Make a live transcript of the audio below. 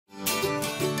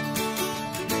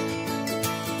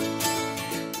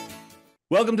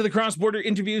Welcome to the Cross Border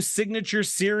Interview Signature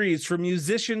Series, from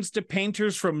musicians to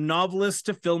painters, from novelists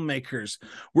to filmmakers.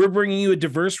 We're bringing you a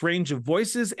diverse range of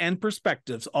voices and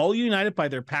perspectives, all united by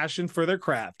their passion for their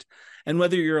craft. And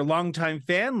whether you're a longtime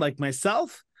fan like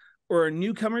myself or a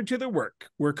newcomer to their work,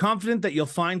 we're confident that you'll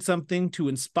find something to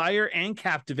inspire and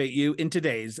captivate you in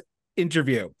today's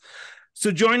interview.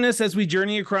 So join us as we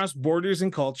journey across borders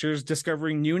and cultures,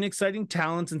 discovering new and exciting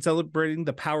talents and celebrating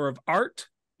the power of art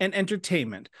and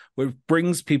entertainment, which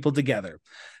brings people together.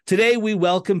 Today, we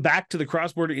welcome back to the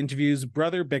Cross Border Interviews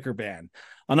brother Bicker Band.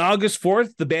 On August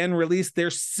 4th, the band released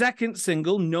their second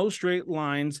single, No Straight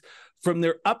Lines, from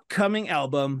their upcoming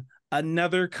album,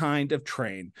 Another Kind of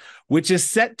Train, which is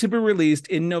set to be released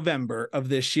in November of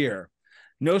this year.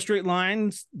 No Straight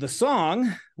Lines, the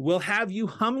song, will have you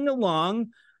humming along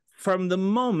from the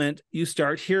moment you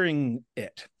start hearing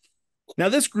it. Now,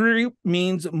 this group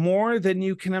means more than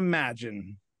you can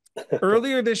imagine.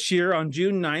 Earlier this year, on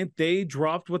June 9th, they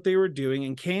dropped what they were doing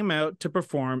and came out to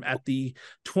perform at the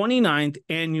 29th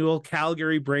annual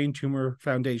Calgary Brain Tumor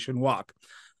Foundation Walk.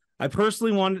 I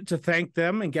personally wanted to thank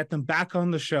them and get them back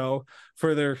on the show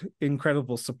for their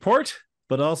incredible support,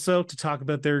 but also to talk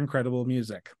about their incredible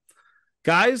music.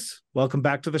 Guys, welcome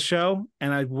back to the show.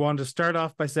 And I want to start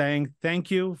off by saying thank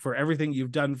you for everything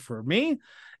you've done for me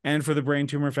and for the Brain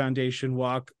Tumor Foundation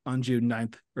Walk on June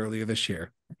 9th earlier this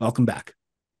year. Welcome back.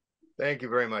 Thank you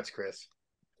very much, Chris.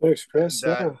 Thanks, Chris.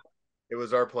 It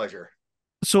was our pleasure.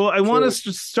 So I want us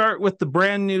to start with the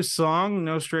brand new song,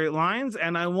 No Straight Lines,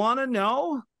 and I want to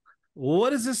know,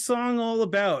 what is this song all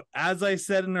about? As I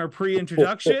said in our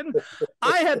pre-introduction,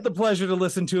 I had the pleasure to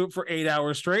listen to it for 8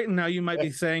 hours straight, and now you might be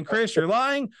saying, Chris, you're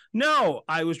lying. No,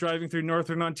 I was driving through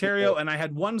Northern Ontario, and I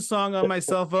had one song on my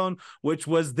cell phone, which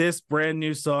was this brand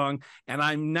new song, and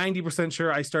I'm 90%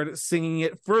 sure I started singing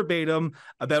it verbatim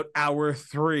about hour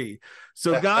 3.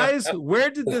 So, guys, where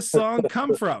did this song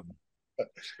come from?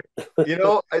 We've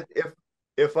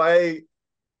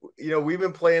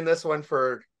been playing this one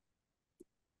for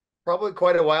probably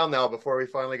quite a while now before we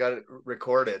finally got it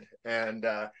recorded, and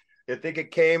I think it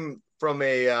came from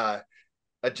a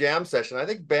jam session. I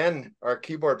think Ben, our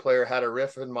keyboard player, had a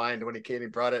riff in mind when he came. He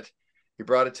brought it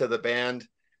to the band,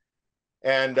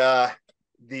 and Tom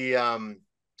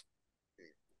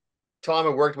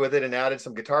had worked with it and added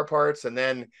some guitar parts, and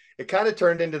then it kind of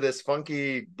turned into this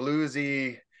funky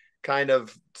bluesy kind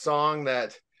of song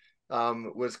that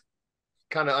was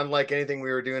kind of unlike anything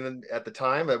we were doing at the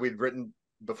time that we'd written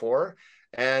before.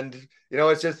 And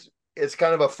it's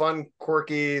kind of a fun,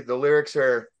 quirky, the lyrics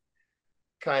are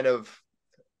kind of,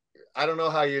 I don't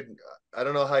know how you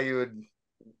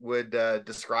would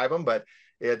describe them, but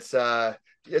it's about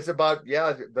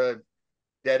the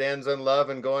dead ends in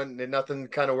love and going, and nothing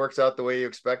kind of works out the way you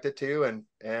expect it to,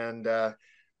 and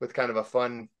with kind of a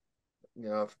fun,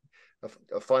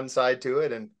 a fun side to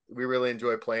it, and we really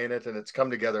enjoy playing it, and it's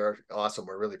come together awesome.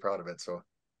 We're really proud of it. So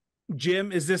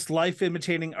Jim, is this life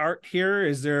imitating art here?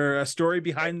 Is there a story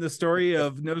behind the story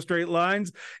of No Straight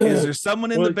Lines? Is there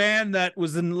someone in the band that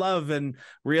was in love and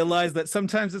realized that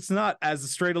sometimes it's not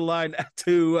as straight a line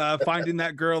to finding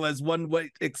that girl as one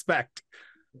would expect?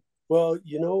 Well,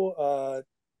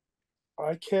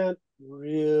 I can't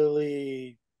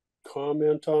really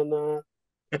comment on that.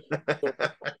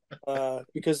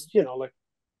 Because,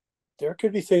 there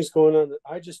could be things going on that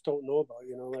I just don't know about,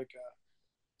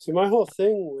 see, my whole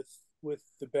thing with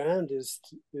the band is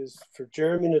for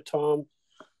Jeremy and Tom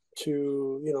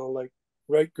to,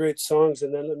 write great songs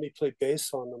and then let me play bass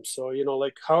on them. So,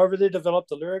 however they develop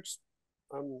the lyrics,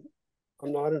 I'm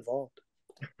not involved.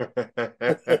 I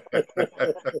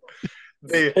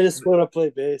just want to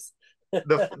play bass.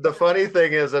 The funny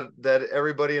thing is that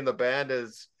everybody in the band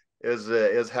is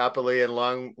happily and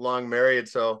long married.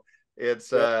 So it's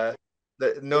the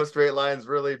No Straight Lines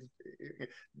really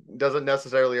doesn't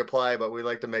necessarily apply, but we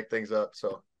like to make things up.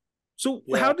 So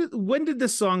when did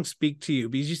this song speak to you?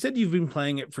 Because you said you've been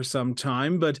playing it for some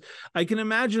time, but I can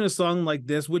imagine a song like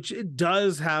this, which it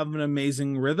does have an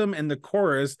amazing rhythm, and the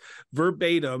chorus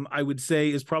verbatim, I would say,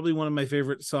 is probably one of my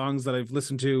favorite songs that I've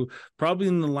listened to probably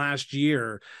in the last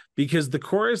year, because the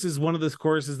chorus is one of those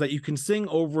choruses that you can sing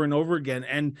over and over again,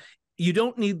 and you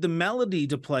don't need the melody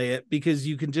to play it because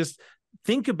you can just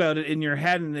think about it in your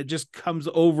head and it just comes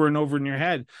over and over in your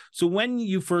head. So when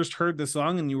you first heard the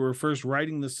song and you were first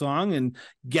writing the song and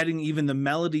getting even the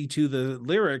melody to the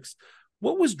lyrics,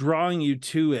 what was drawing you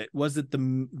to it? Was it the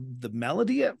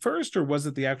melody at first, or was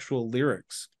it the actual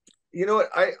lyrics? You know what?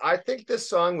 I think this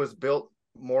song was built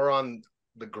more on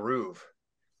the groove,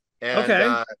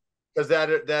 and because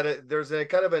there's a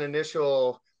kind of an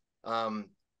initial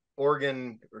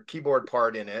organ or keyboard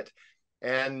part in it,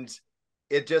 and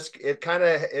it kind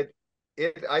of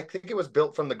I think it was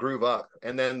built from the groove up,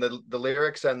 and then the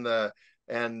lyrics and the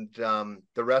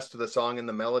rest of the song and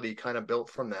the melody kind of built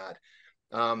from that.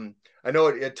 I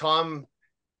know Tom,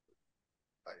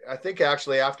 I think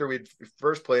actually after we'd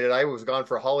first played it, I was gone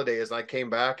for holidays and I came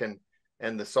back and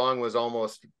the song was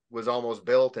almost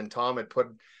built, and Tom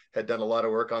had done a lot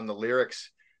of work on the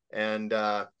lyrics, and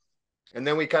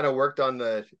then we kind of worked on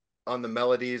the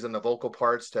melodies and the vocal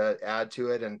parts to add to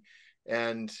it,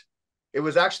 and it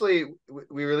was actually,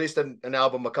 we released an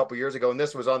album a couple years ago, and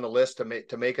this was on the list to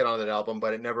make it on that album,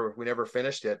 but we never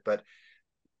finished it. But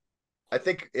I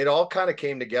think it all kind of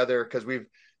came together because we've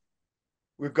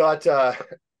got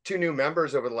two new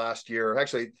members over the last year,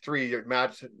 actually three.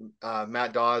 Matt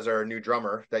Dawes, our new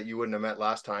drummer that you wouldn't have met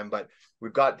last time, but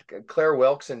we've got Claire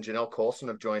Wilkes and Janelle Colson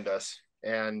have joined us,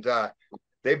 and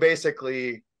they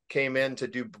basically came in to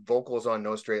do vocals on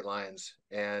No Straight Lines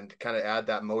and kind of add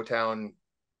that Motown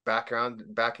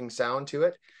backing sound to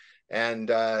it, and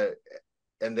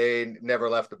they never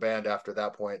left the band after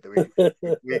that point.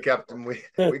 We kept them.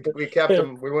 We kept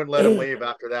them. We wouldn't let them leave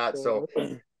after that. So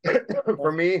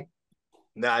for me,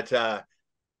 that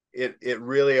it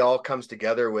really all comes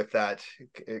together with that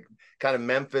kind of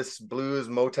Memphis blues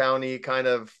Motown-y kind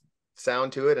of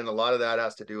sound to it, and a lot of that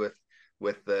has to do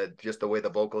with just the way the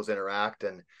vocals interact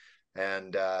and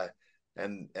the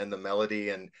melody.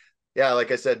 And yeah,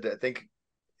 like I said, I think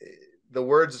the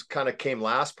words kind of came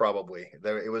last. Probably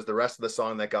it was the rest of the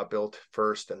song that got built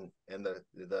first, and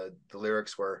the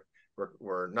lyrics were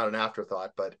not an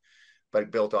afterthought, but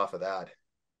built off of that.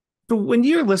 So when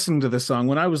you're listening to the song,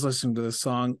 when I was listening to the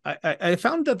song, I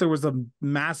found that there was a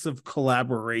massive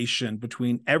collaboration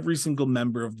between every single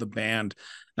member of the band.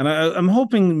 And I'm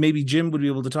hoping maybe Jim would be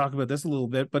able to talk about this a little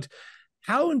bit, but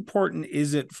how important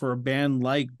is it for a band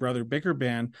like Brother Bicker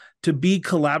Band to be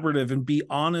collaborative and be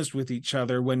honest with each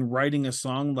other when writing a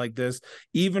song like this,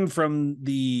 even from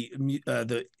the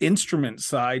instrument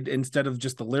side instead of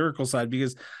just the lyrical side?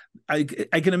 Because I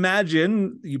can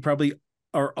imagine you probably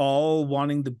are all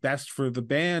wanting the best for the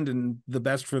band and the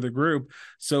best for the group.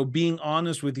 So being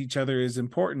honest with each other is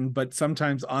important, but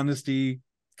sometimes honesty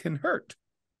can hurt.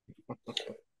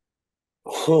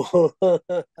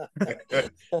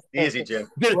 Easy, Jim.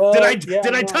 Did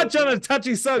I touch on a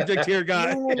touchy subject here,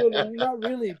 guy? No, not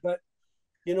really. But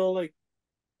like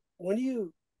when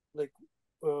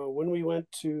we went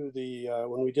to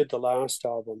when we did the last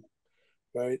album,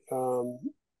 right?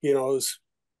 It was,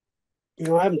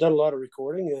 I haven't done a lot of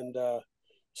recording, and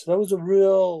so that was a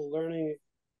real learning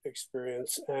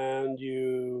experience. And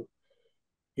you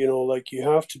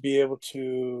have to be able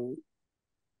to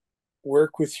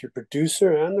work with your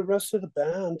producer and the rest of the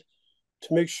band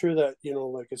to make sure that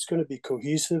it's going to be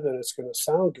cohesive and it's going to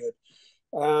sound good.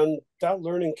 And that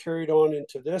learning carried on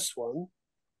into this one,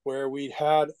 where we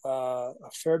had a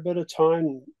fair bit of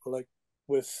time,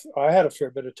 I had a fair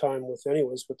bit of time with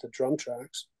the drum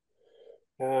tracks.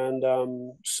 And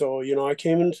so I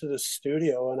came into the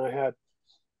studio and I had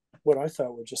what I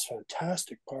thought were just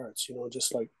fantastic parts,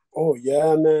 just like, oh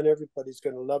yeah, man, everybody's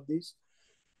going to love these.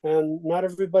 And not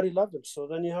everybody loved them. So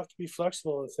then you have to be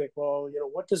flexible and think, well,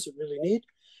 what does it really need?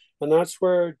 And that's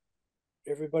where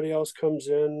everybody else comes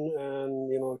in,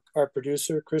 and our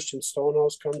producer Christian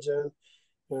Stonehouse comes in,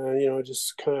 and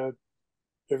just kind of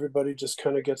everybody just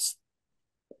kind of gets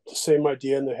the same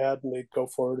idea in their head, and they go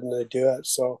forward and they do it.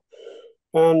 So,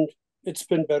 and it's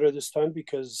been better this time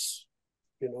because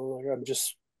I'm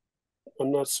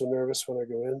not so nervous when I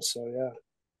go in. So yeah,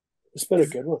 it's been a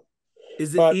good one.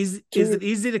 Is it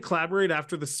easy to collaborate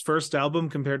after this first album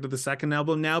compared to the second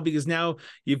album now? Because now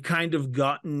you've kind of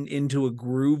gotten into a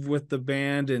groove with the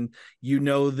band, and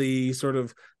the sort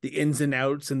of the ins and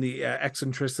outs and the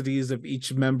eccentricities of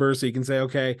each member. So you can say,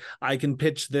 okay, I can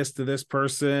pitch this to this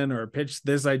person or pitch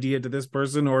this idea to this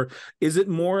person. Or is it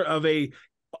more of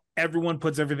everyone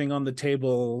puts everything on the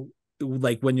table,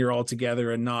 like when you're all together,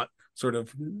 and not sort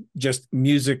of just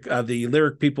music, the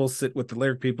lyric people sit with the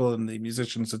lyric people and the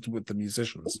musicians sit with the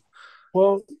musicians?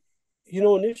 Well,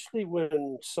 initially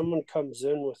when someone comes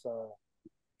in with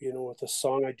a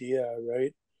song idea,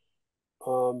 right?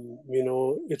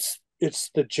 It's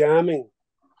the jamming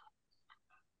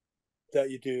that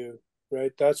you do,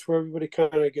 right? That's where everybody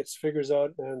kind of figures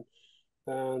out, and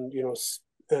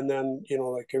and then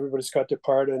everybody's got their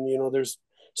part, and there's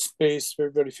space,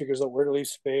 everybody figures out where to leave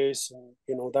space, and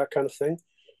that kind of thing.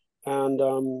 And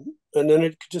then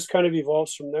it just kind of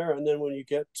evolves from there. And then when you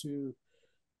get to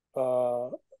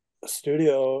a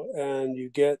studio and you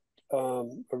get a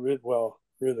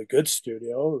really good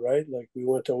studio, right? Like we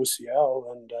went to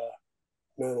OCL, and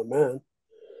man,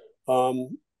 oh man,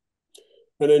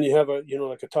 and then you have a, you know,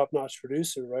 like a top-notch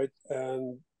producer, right?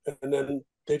 And then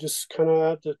they just kind of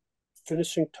add the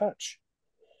finishing touch,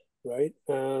 right?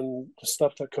 And the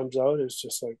stuff that comes out is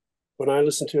just like, when I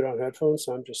listen to it on headphones,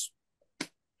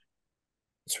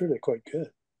 it's really quite good.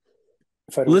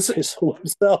 If I don't say so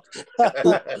myself.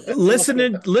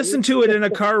 Listen to it in a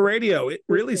car radio. It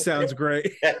really sounds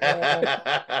great.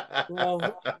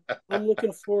 Well, I'm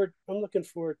looking forward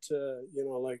to, you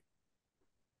know, like,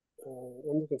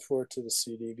 I'm looking forward to the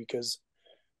CD, because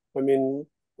I mean,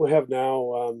 we have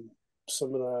now,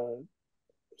 some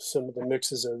of the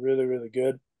mixes are really, really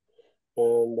good.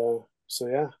 And so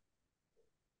yeah.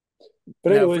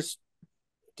 But anyways,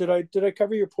 did I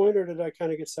cover your point, or did I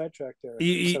kind of get sidetracked there?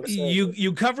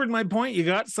 You covered my point. You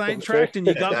got sidetracked, and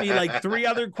you got me like 3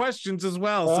 other questions as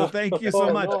well. So thank you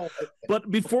so much. No. But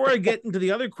before I get into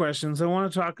the other questions, I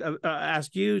want to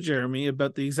ask you, Jeremy,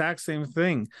 about the exact same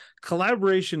thing.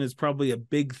 Collaboration is probably a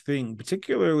big thing,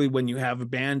 particularly when you have a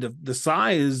band of the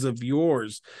size of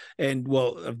yours, and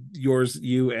well, of yours,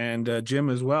 you and Jim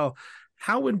as well.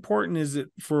 How important is it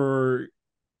for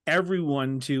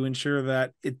everyone to ensure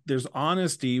that there's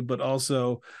honesty, but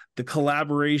also the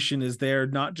collaboration is there,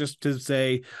 not just to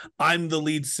say, I'm the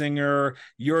lead singer,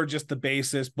 you're just the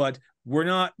bassist, but we're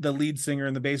not the lead singer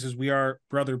and the bassist, we are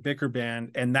Brother Bicker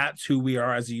Band, and that's who we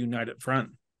are as a united front.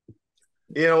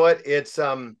 You know what? It's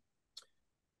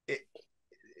it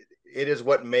is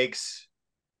what makes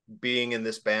being in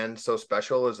this band so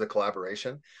special, is the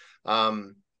collaboration.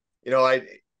 You know, I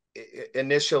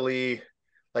initially,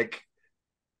 like,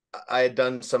 I had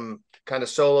done some kind of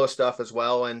solo stuff as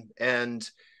well, and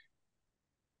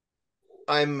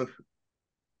I'm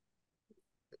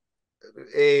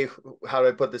how do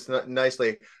I put this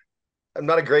nicely? I'm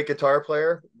not a great guitar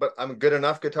player, but I'm a good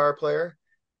enough guitar player,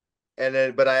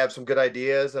 but I have some good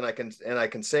ideas, and I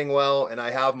can sing well, and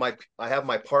I have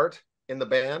my part in the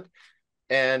band.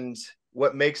 And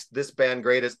what makes this band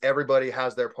great is everybody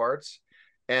has their parts,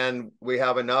 and we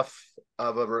have enough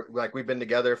of like, we've been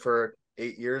together for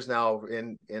 8 years now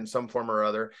in some form or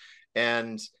other,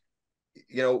 and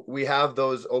you know, we have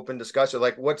those open discussions,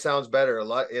 like, what sounds better. A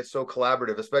lot, it's so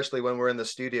collaborative, especially when we're in the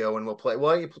studio and we'll play,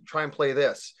 well, you try and play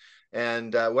this,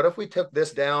 and what if we took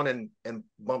this down and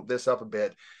bump this up a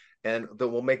bit, and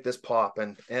then we'll make this pop,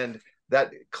 and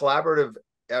that collaborative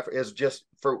effort is just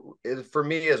for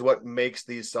me is what makes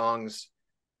these songs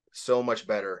so much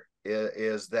better,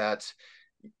 is that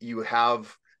you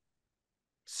have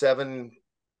 7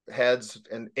 heads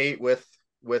and 8 with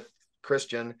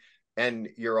Christian, and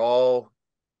you're all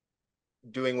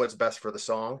doing what's best for the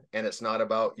song, and it's not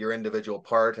about your individual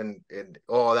part and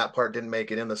oh, that part didn't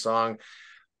make it in the song,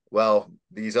 well,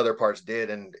 these other parts did,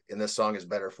 and this song is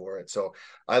better for it. So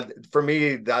for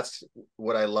me, that's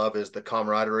what I love, is the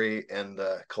camaraderie and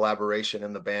the collaboration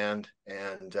in the band,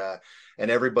 and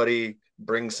everybody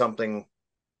brings something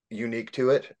unique to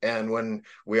it, and when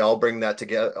we all bring that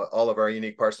together, all of our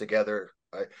unique parts together,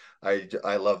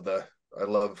 I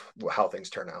love how things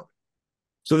turn out.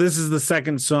 So this is the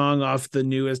second song off the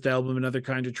newest album, Another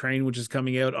Kind of Train, which is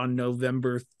coming out on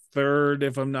November 3rd,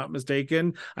 if I'm not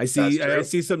mistaken. I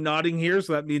see some nodding here,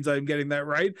 so that means I'm getting that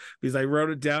right, because I wrote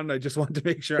it down, and I just wanted to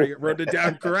make sure I wrote it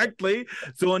down correctly.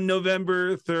 So on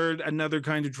November 3rd, Another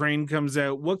Kind of Train comes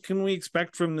out. What can we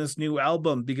expect from this new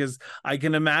album? Because I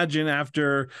can imagine,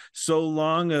 after so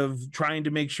long of trying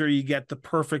to make sure you get the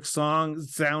perfect song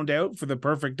sound out for the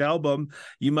perfect album,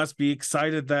 you must be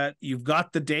excited that you've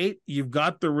got the date, you've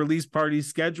got the release party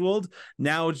scheduled.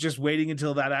 Now it's just waiting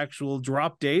until that actual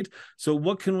drop date. So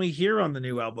what can we hear on the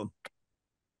new album?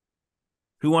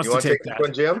 Who wants to take that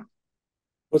one, Jim?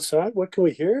 What's that? What can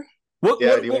we hear? Do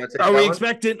you want to take are we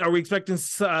expecting? Are we expecting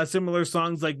similar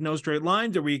songs like No Straight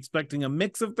Lines? Are we expecting a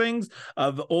mix of things,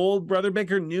 of old Brother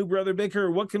Bicker, new Brother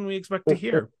Bicker? What can we expect to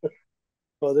hear?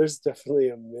 Well, there's definitely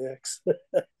a mix.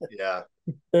 Yeah.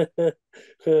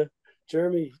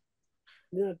 Jeremy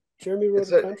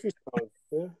wrote a country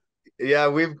song. Yeah,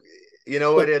 you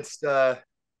know what, it's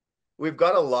we've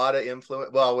got a lot of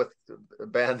influence. Well, with a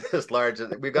band this large,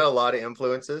 we've got a lot of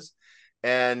influences,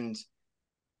 and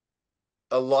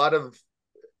a lot of,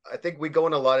 I think we go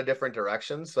in a lot of different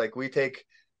directions. Like we take,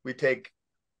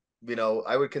 you know,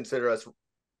 I would consider us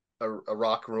a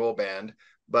rock and roll band,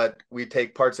 but we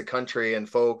take parts of country and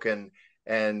folk and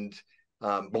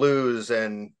blues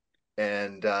and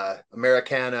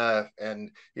Americana,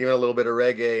 and even a little bit of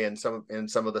reggae in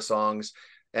some of the songs.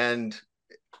 And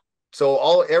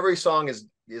so every song is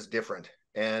different,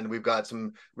 and we've got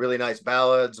some really nice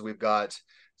ballads, we've got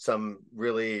some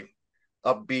really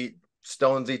upbeat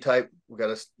Stonesy type, we've got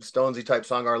a Stonesy type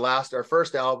song. Our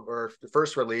first album, or the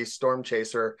first release, Storm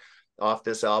Chaser, off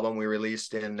this album we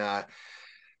released in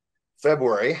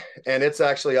February, and it's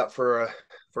actually up for a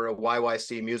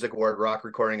YYC Music Award Rock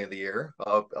Recording of the Year.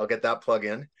 I'll get that plug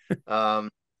in. And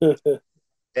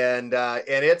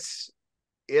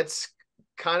it's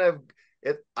kind of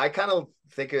it. I kind of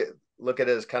look at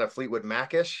it as kind of Fleetwood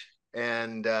Mac-ish,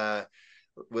 and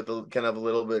with the kind of a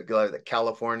little bit like the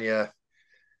California,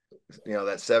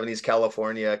 that 70s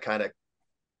California kind of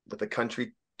with a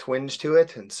country twinge to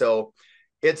it. And so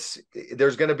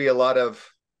there's going to be a lot of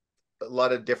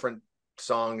different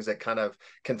songs that kind of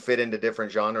can fit into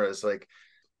different genres. Like,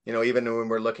 even when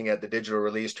we're looking at the digital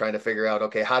release, trying to figure out,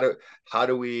 okay, how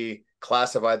do we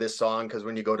classify this song? Because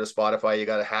when you go to Spotify, you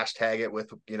got to hashtag it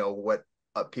with, what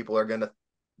people are going to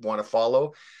want to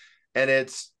follow. And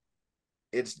it's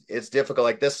difficult.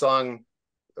 Like this song,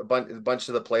 a bunch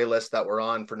of the playlists that we're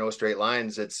on for No Straight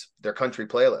Lines, they're country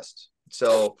playlists.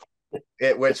 So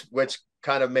which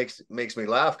kind of makes me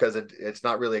laugh, because it's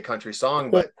not really a country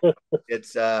song, but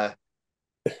it's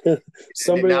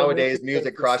nowadays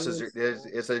music crosses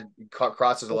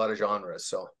a lot of genres.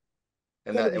 So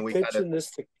you got to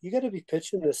be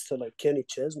pitching this to like Kenny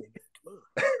Chesney, man.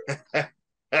 Come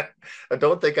on. I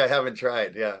don't think I haven't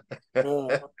tried. Yeah.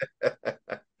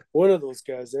 One of those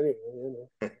guys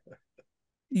anyway.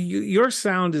 Your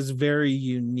sound is very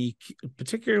unique,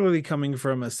 particularly coming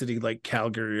from a city like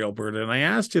Calgary, Alberta. And I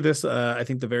asked you this, I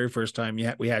think the very first time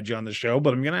we had you on the show,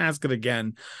 but I'm going to ask it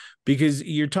again, because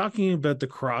you're talking about the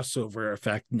crossover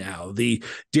effect now, the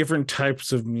different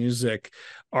types of music.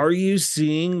 Are you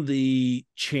seeing the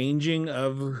changing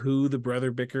of who the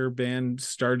Brother Bicker Band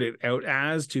started out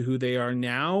as to who they are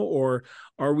now? Or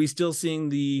are we still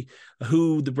seeing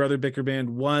who the Brother Bicker Band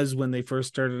was when they first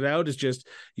started out? It's just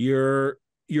your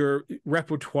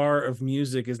repertoire of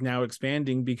music is now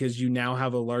expanding because you now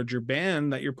have a larger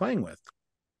band that you're playing with.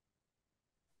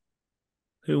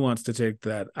 Who wants to take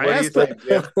that? What do you think,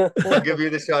 Jim? I'll give you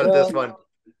the shot at this one.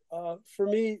 For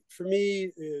me,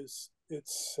 it's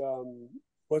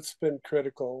what's been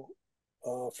critical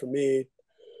for me,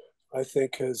 I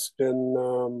think, has been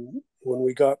when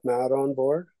we got Matt on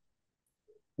board,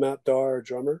 Matt Daw, our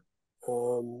drummer.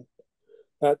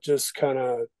 That just kind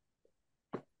of,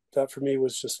 that for me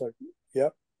was just like,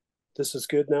 yep, this is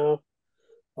good now.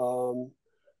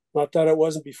 Not that it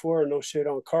wasn't before, no shade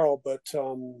on Carl, but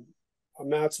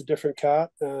Matt's a different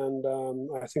cat, and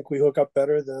I think we hook up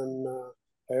better than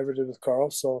I ever did with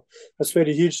Carl. So that's made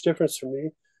a huge difference for me.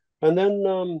 And then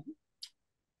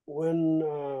when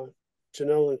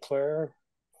Janelle and Claire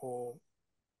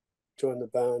joined the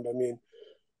band, I mean,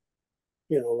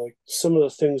 like some of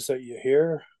the things that you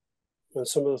hear and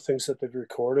some of the things that they've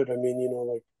recorded, I mean,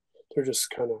 like they're just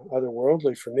kind of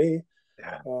otherworldly for me.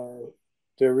 Yeah.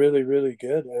 They're really, really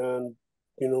good. And,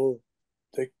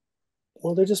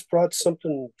 they just brought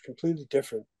something completely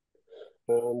different.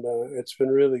 And it's been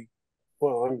really,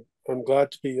 I'm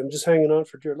glad to be, I'm just hanging on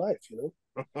for dear life, Yeah.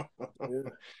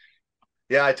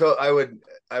 Yeah, I would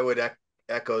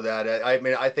echo that. I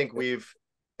mean, I think we've,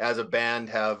 as a band,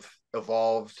 have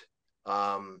evolved,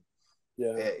 as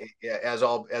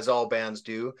all bands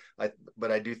do.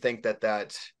 But I do think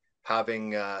that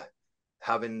having I've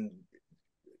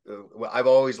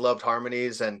always loved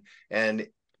harmonies, and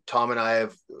Tom and I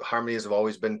harmonies have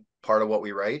always been part of what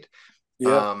we write.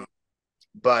 Yeah.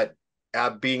 But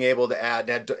being able to add,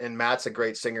 and Matt's a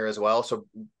great singer as well, so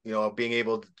being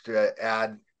able to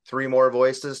add 3 more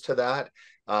voices to that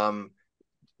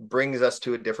brings us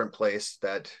to a different place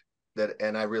that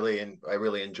and I really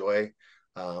enjoy.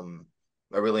 I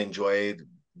really enjoy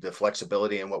the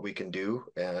flexibility and what we can do,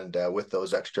 and with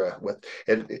those extra,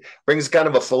 it brings kind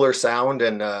of a fuller sound,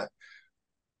 and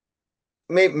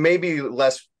maybe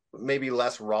less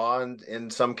raw in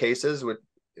some cases,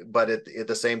 but at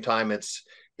the same time, it's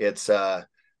I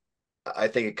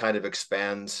think it kind of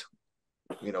expands,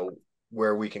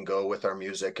 where we can go with our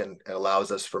music, and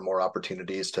allows us for more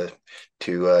opportunities to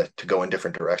go in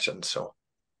different directions. So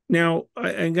now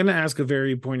I'm going to ask a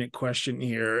very poignant question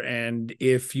here, and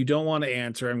if you don't want to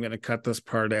answer, I'm going to cut this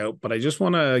part out, but I just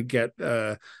want to get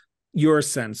your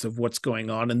sense of what's going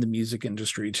on in the music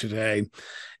industry today.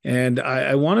 And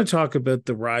I want to talk about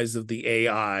the rise of the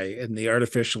AI and the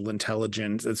artificial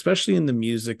intelligence, especially in the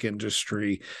music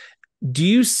industry. Do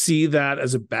you see that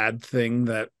as a bad thing,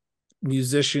 that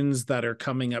musicians that are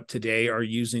coming up today are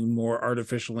using more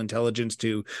artificial intelligence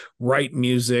to write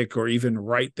music or even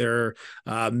write their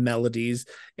melodies,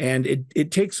 and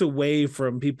it takes away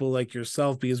from people like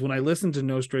yourself, because when I listen to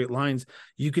No Straight Lines,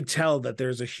 you could tell that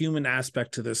there's a human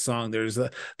aspect to this song. There's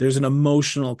an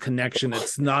emotional connection.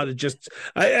 It's not just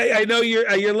I know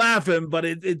you're laughing, but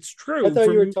it's true. I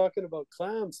thought you were talking about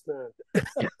clams, man.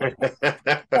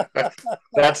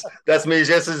 That's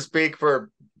musicians speak for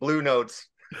Blue Notes.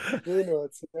 Blue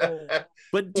Notes. Yeah.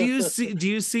 But do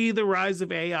you see the rise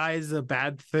of AI as a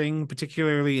bad thing,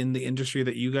 particularly in the industry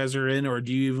that you guys are in, or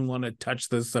do you even want to touch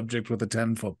this subject with a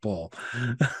 10-foot pole?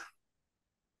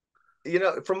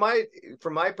 From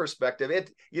my perspective,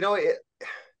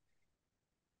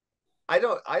 I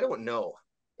don't know.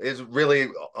 Is really,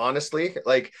 honestly,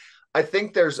 like, I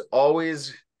think there's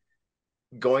always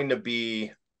going to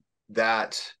be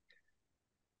that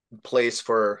place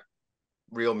for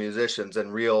real musicians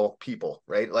and real people,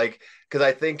 right? Like, because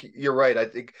I think you're right. I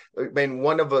mean,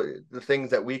 one of the things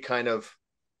that we kind of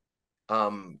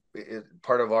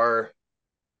part of our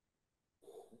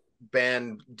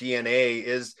band DNA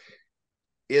is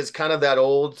kind of that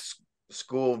old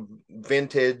school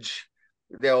vintage,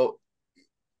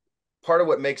 part of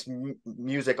what makes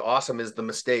music awesome is the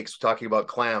mistakes. Talking about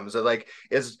clams, like,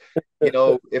 if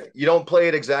you don't play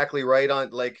it exactly right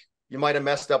on, like, you might have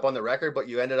messed up on the record, but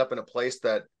you ended up in a place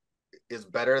that is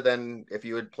better than if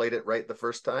you had played it right the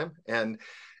first time. And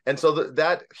so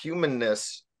that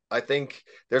humanness, I think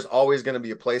there's always going to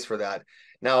be a place for that.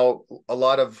 Now, a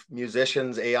lot of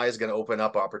musicians, AI is going to open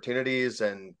up opportunities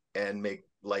and make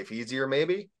life easier,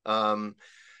 maybe.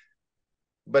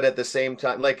 But at the same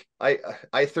time, like,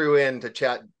 I threw into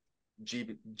chat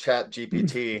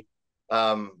GPT.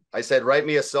 I said, write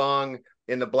me a song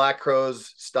in the Black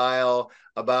Crowes style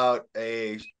about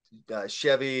a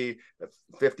Chevy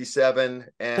 57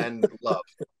 and love.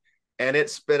 And it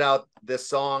spit out this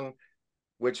song,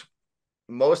 which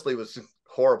mostly was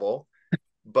horrible,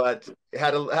 but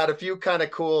had a few kind of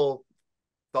cool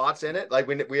thoughts in it. Like,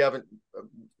 we haven't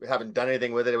done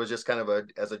anything with it. It was just kind of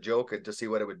as a joke to see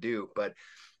what it would do. But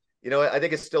I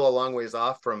think it's still a long ways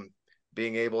off from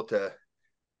being able to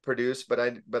produce. But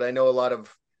I know a lot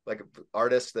of, like,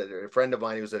 artists, that a friend of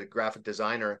mine who's a graphic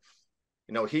designer,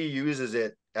 he uses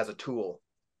it as a tool,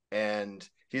 and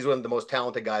he's one of the most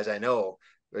talented guys I know,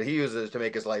 but he uses it to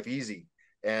make his life easy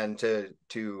and to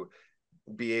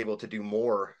be able to do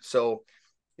more. So,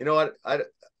 what,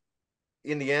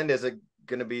 in the end, is it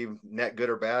going to be net good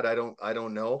or bad? I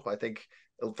don't know. I think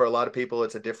for a lot of people,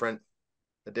 it's a different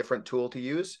tool to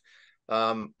use.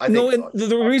 I think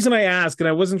the reason I ask, and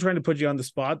I wasn't trying to put you on the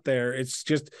spot there, it's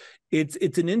just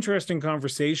it's an interesting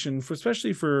conversation,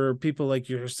 especially for people like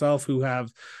yourself who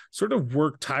have sort of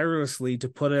worked tirelessly to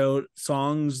put out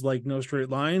songs like No Straight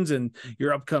Lines and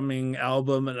your upcoming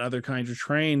album and Other Kinds of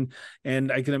Train.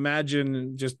 And I can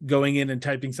imagine just going in and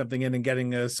typing something in and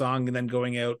getting a song, and then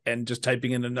going out and just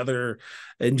typing in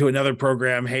into another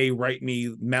program, hey, write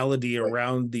me melody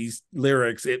around these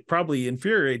lyrics. It probably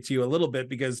infuriates you a little bit,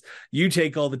 because you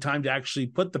take all the time to actually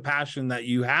put the passion that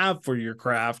you have for your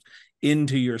craft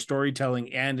into your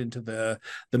storytelling and into the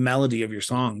melody of your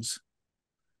songs.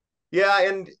 Yeah.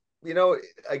 And,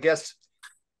 I guess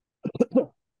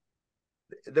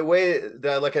the way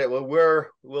that I look at it,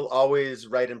 we'll always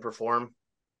write and perform.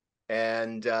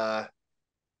 And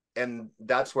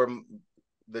that's where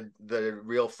the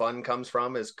real fun comes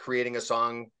from, is creating a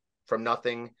song from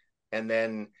nothing. And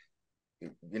then,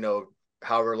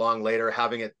 however long later,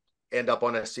 having it end up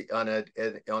on a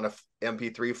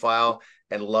MP3 file,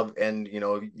 and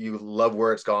you love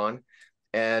where it's gone.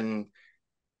 And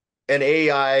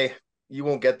AI, you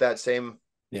won't get that same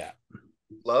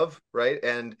love, right?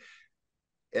 And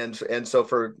so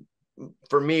for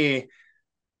me,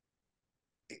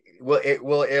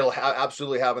 it'll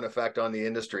absolutely have an effect on the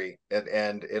industry,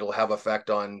 and it'll have effect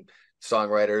on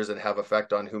songwriters, and have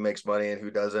effect on who makes money and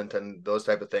who doesn't, and those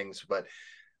type of things. But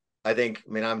I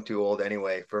mean, I'm too old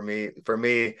anyway. For me,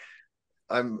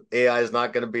 AI is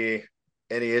not going to be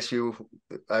any issue.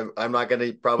 I'm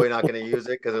probably not going to use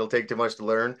it, because it'll take too much to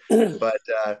learn. But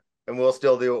and we'll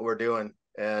still do what we're doing,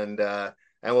 and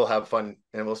we'll have fun,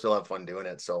 and we'll still have fun doing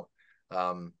it. So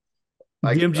I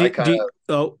kind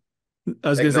of I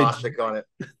was going to say, on it.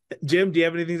 Jim, do you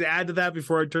have anything to add to that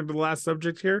before I turn to the last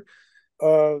subject here?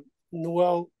 Well,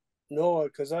 no,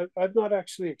 because I've not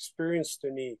actually experienced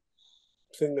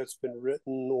anything that's been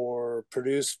written or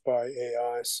produced by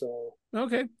AI. So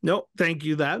okay, no, thank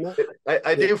you. I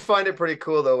do find it pretty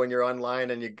cool, though, when you're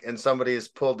online and somebody has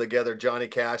pulled together Johnny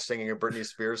Cash singing a Britney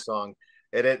Spears song,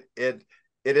 and it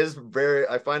is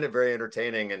I find it very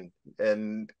entertaining,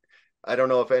 and I don't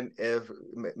know if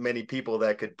many people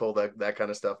that could pull that kind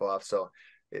of stuff off. So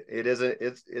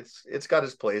it's got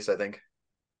its place, I think.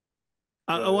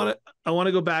 I want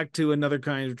to go back to another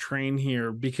kind of train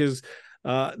here, because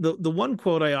the one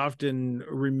quote I often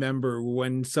remember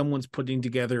when someone's putting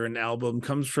together an album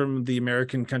comes from the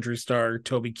American country star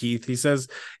Toby Keith. He says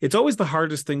it's always the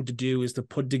hardest thing to do is to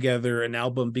put together an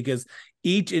album, because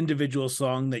each individual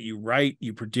song that you write,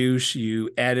 you produce, you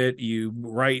edit, you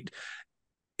write,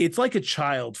 it's like a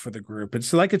child for the group.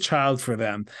 It's like a child for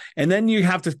them. And then you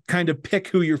have to kind of pick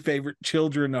who your favorite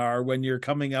children are when you're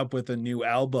coming up with a new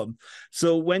album.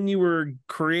 So when you were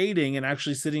creating and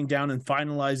actually sitting down and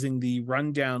finalizing the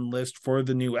rundown list for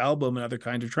the new album, Another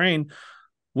Kind of Train,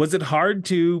 was it hard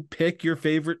to pick your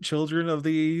favorite children of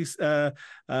the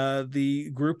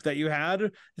group that you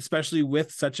had, especially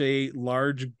with such a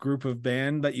large group of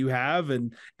band that you have,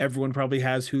 and everyone probably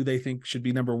has who they think should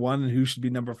be number one and who should be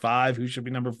number five, who should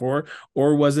be number four?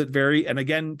 Or was it very, and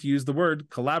again, to use the word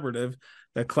collaborative,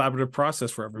 a collaborative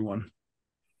process for everyone?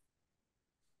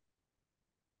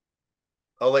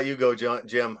 I'll let you go,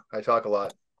 Jim. I talk a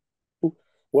lot.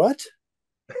 What?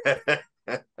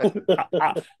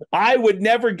 I would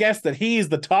never guess that he's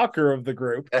the talker of the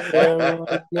group.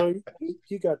 No,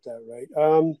 you got that right.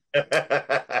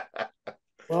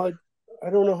 Well, I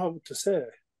don't know how to say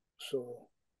it, so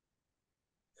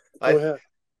go ahead.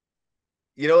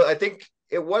 I think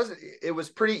it was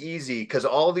pretty easy because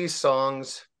all these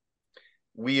songs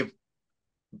we've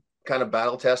kind of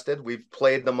battle tested. We've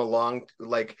played them along,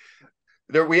 like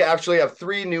there. We actually have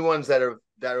 3 new ones that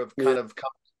have kind of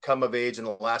come of age in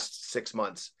the last 6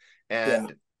 months,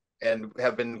 and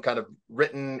have been kind of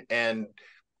written and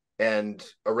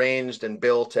arranged and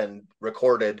built and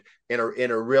recorded in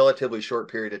a relatively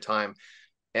short period of time,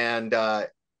 and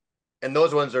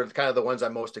those ones are kind of the ones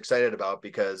I'm most excited about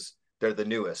because they're the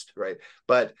newest, right?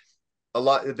 But a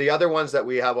lot the other ones that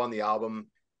we have on the album,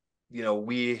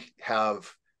 we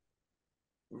have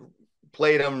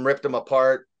played them, ripped them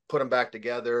apart, put them back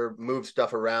together, moved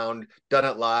stuff around, done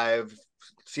it live,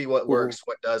 see what works,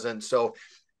 what doesn't. So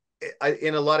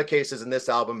in a lot of cases in this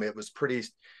album,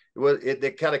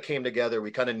 it kind of came together.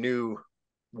 We kind of knew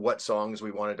what songs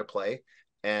we wanted to play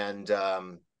and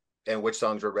which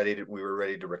songs we were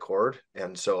ready to record.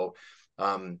 And so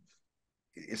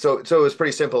it was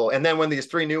pretty simple. And then when these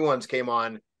 3 new ones came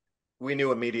on, we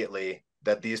knew immediately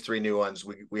that these 3 new ones,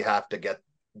 we have to get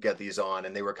these on.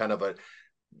 And they were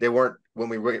they weren't, when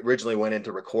we originally went in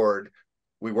to record,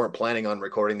 we weren't planning on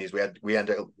recording these. We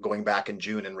ended up going back in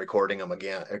June and recording them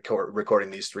again, recording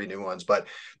these 3 new ones, but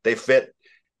they fit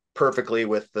perfectly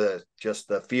with the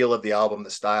feel of the album,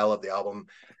 the style of the album.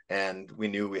 And we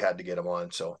knew we had to get them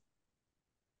on. So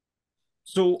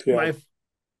yeah.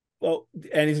 Well,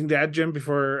 anything to add, Jim,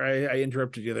 before I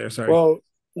interrupted you there? Sorry. Well,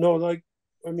 no,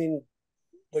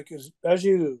 as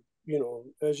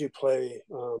you play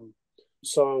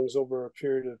songs over a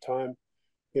period of time,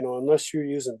 unless you're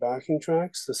using backing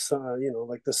tracks, the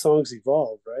songs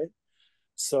evolve, right?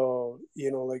 So,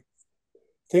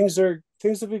 things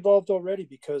have evolved already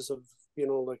because of,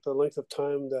 the length of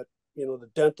time that, the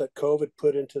dent that COVID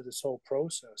put into this whole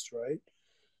process, right?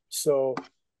 So,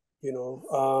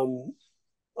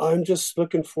 I'm just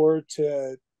looking forward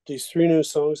to these 3 new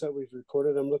songs that we've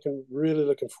recorded. I'm really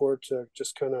looking forward to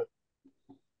just kind of,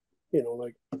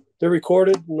 they're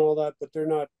recorded and all that, but they're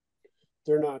not,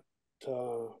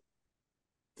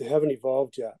 they haven't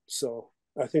evolved yet. So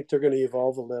I think they're going to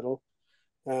evolve a little.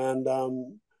 And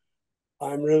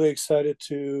I'm really excited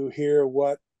to hear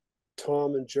what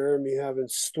Tom and Jeremy have in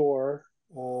store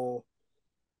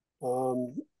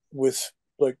with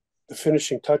like the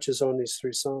finishing touches on these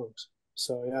 3 songs.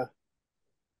 So yeah.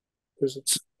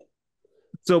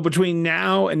 So between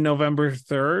now and November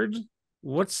 3rd,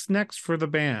 what's next for the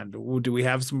band? Do we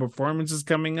have some performances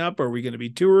coming up? Are we going to be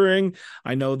touring?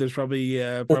 I know there's probably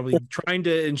trying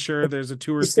to ensure there's a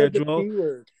tour schedule. The T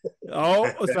word.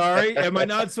 Oh, sorry. Am I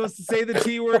not supposed to say the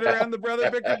T word around the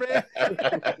Brother Bicker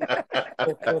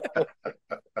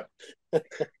Band?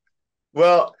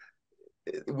 Well,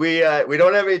 we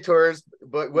don't have any tours,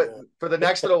 but for the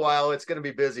next little while, it's going to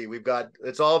be busy.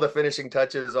 It's all the finishing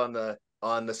touches on the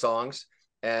songs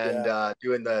and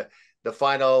doing the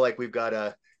final, like we've got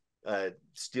a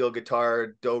steel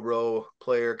guitar dobro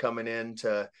player coming in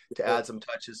to add some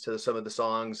touches to some of the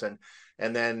songs, and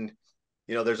then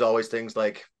there's always things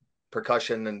like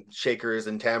percussion and shakers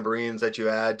and tambourines that you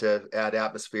add to add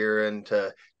atmosphere and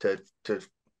to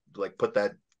like put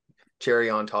that cherry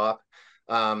on top.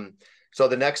 So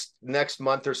the next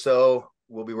month or so,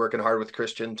 we'll be working hard with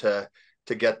Christian to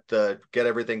get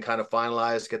everything kind of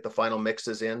finalized, get the final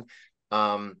mixes in.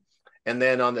 And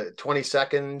then on the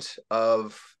 22nd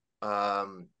of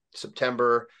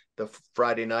September, the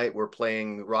Friday night, we're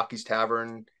playing Rocky's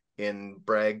Tavern in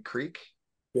Bragg Creek.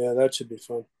 Yeah, that should be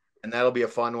fun. And that'll be a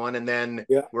fun one. And then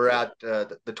yeah, we're at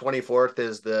the 24th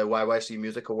is the YYC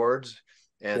Music Awards,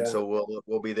 and yeah. so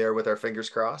we'll be there with our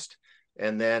fingers crossed.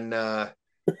 And then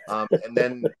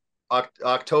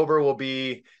October will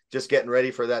be just getting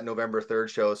ready for that November 3rd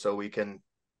show, so we can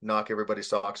knock everybody's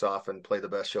socks off and play the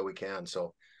best show we can.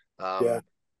 So Yeah.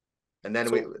 and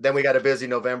then we got a busy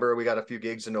November. We got a few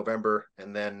gigs in November,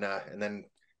 and then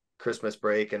Christmas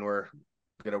break, and we're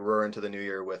gonna roar into the new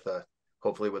year with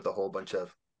hopefully with a whole bunch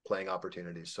of playing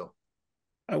opportunities. So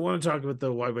I want to talk about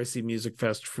the YYC Music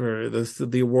Fest for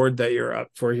the award that you're up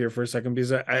for here for a second,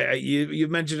 because you've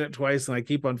mentioned it twice and I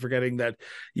keep on forgetting that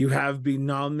you have been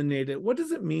nominated. What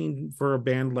does it mean for a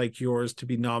band like yours to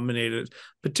be nominated,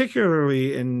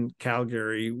 particularly in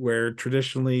Calgary, where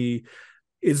traditionally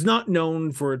it's not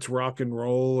known for its rock and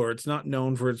roll, or it's not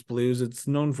known for its blues, it's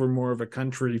known for more of a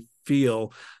country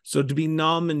feel? So to be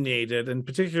nominated, and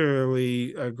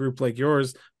particularly a group like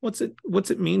yours, what's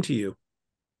it mean to you?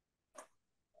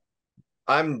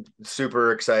 I'm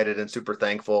super excited and super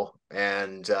thankful.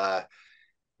 And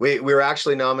we were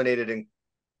actually nominated in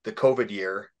the COVID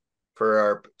year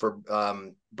for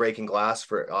Breaking Glass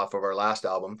off of our last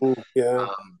album. Yeah.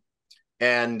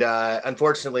 And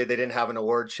unfortunately, they didn't have an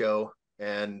award show.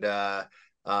 And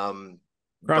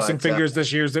Crossing fingers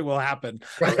this year's it will happen.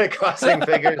 Crossing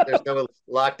fingers. There's no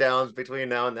lockdowns between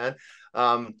now and then.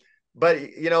 But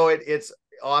it's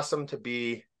awesome to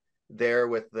be there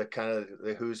with the kind of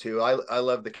the who's who. I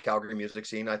love the Calgary music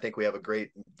scene. I think we have a great,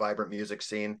 vibrant music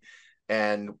scene,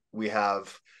 and we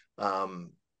have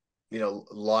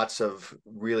lots of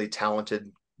really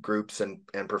talented groups and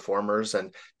performers,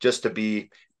 and just to be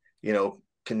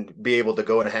can be able to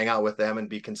go and hang out with them and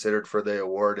be considered for the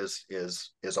award is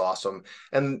awesome.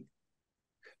 And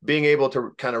being able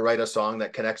to kind of write a song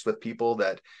that connects with people,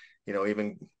 that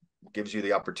even gives you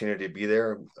the opportunity to be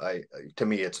there, to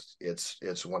me it's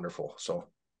wonderful. So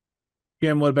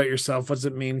yeah. And what about yourself? What's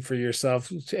it mean for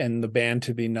yourself and the band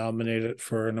to be nominated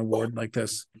for an award like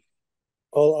this?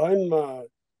 Well,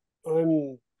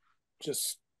 I'm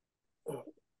just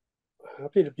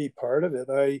happy to be part of it.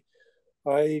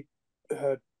 I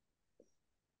had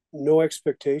no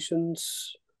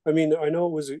expectations. I mean, I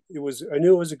know I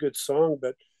knew it was a good song,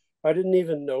 but I didn't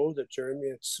even know that Jeremy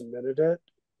had submitted it.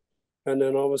 And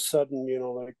then all of a sudden,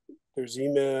 like there's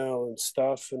email and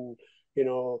stuff, and we've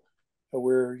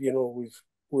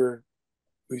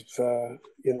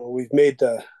made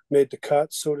the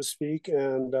cut, so to speak.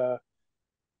 And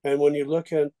when you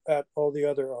look at all the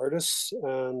other artists,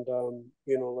 and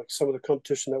like some of the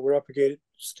competition that we're up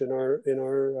against in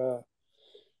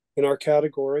our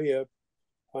category,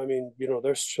 I mean,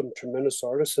 there's some tremendous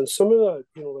artists, and some of the,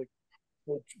 like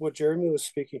what Jeremy was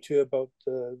speaking to about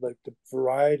the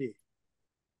variety.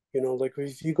 Like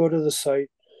if you go to the site,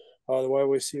 the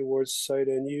YYC Awards site,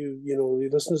 and you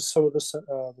listen to some of the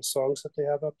songs that they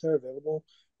have up there available,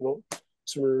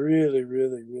 some really,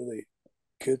 really, really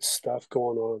good stuff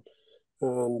going on.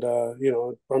 And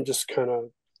I'm just kind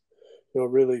of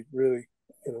really, really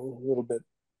a little bit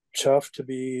chuffed to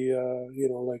be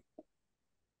like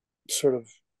sort of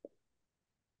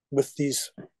with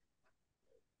these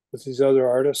other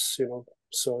artists,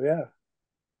 so yeah,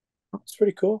 it's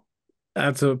pretty cool.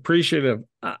 That's appreciative.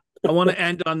 I want to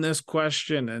end on this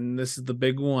question, and this is the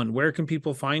big one. Where can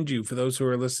people find you? For those who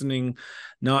are listening,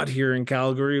 not here in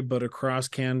Calgary, but across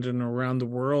Canada and around the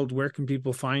world, where can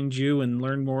people find you and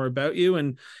learn more about you,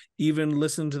 and even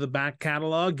listen to the back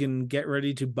catalog and get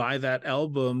ready to buy that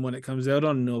album when it comes out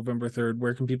on November 3rd?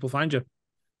 Where can people find you?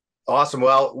 Awesome.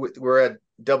 Well, we're at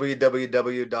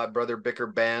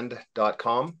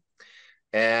www.brotherbickerband.com,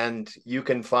 and you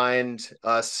can find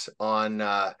us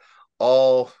on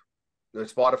all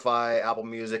Spotify, Apple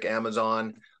Music,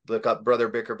 Amazon. Look up Brother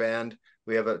Bicker Band.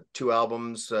 We have 2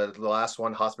 albums. The last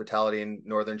one, Hospitality and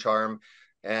Northern Charm,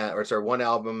 one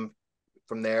album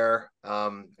from there,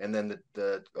 and then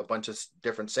a bunch of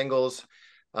different singles.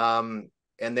 And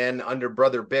then under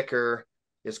Brother Bicker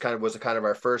was kind of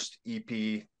our first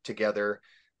EP together,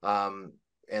 and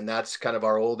that's kind of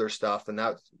our older stuff, and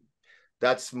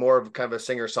that's more of kind of a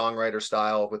singer-songwriter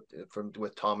style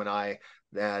with Tom and I.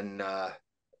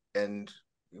 And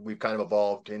we've kind of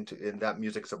evolved and that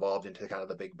music's evolved into kind of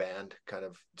the big band kind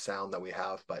of sound that we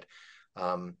have. But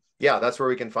yeah, that's where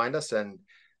we can find us, and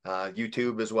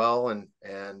YouTube as well. And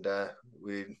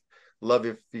we love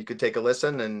if you could take a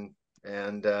listen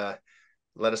and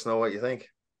let us know what you think.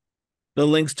 The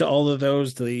links to all of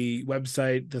those, the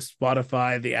website, the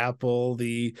Spotify, the Apple,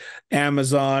 the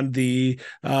Amazon, the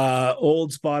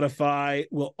old Spotify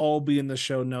will all be in the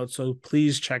show notes. So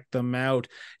please check them out.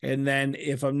 And then,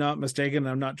 if I'm not mistaken,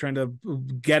 I'm not trying to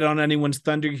get on anyone's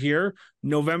thunder here,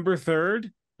 November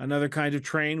 3rd, Another Kind of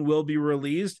Train will be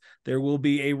released. There will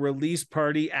be a release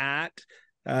party at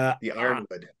the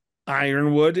Ironwood.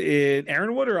 Ironwood in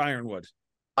Ironwood or Ironwood?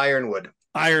 Ironwood.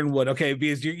 Ironwood. Okay,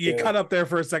 because you cut up there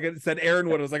for a second. It said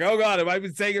Ironwood. I was like, oh God, have I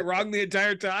been saying it wrong the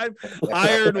entire time?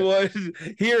 Ironwood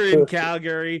here in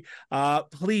Calgary.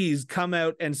 Please come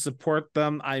out and support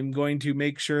them. I'm going to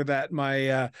make sure that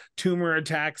my tumor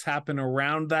attacks happen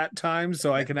around that time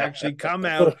so I can actually come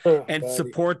out and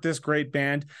support this great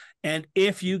band. And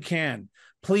if you can,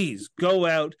 please go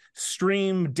out,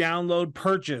 stream, download,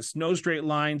 purchase No Straight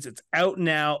Lines. It's out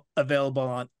now, available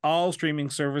on all streaming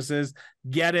services.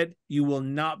 Get it. You will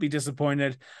not be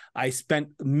disappointed. I spent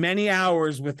many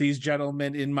hours with these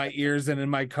gentlemen in my ears and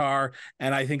in my car,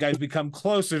 and I think I've become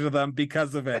closer to them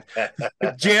because of it.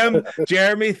 Jim,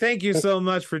 Jeremy, thank you so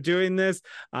much for doing this,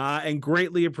 and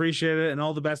greatly appreciate it, and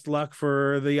all the best luck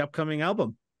for the upcoming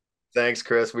album. Thanks,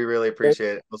 Chris. We really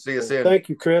appreciate it. We'll see you soon. Thank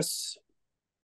you, Chris.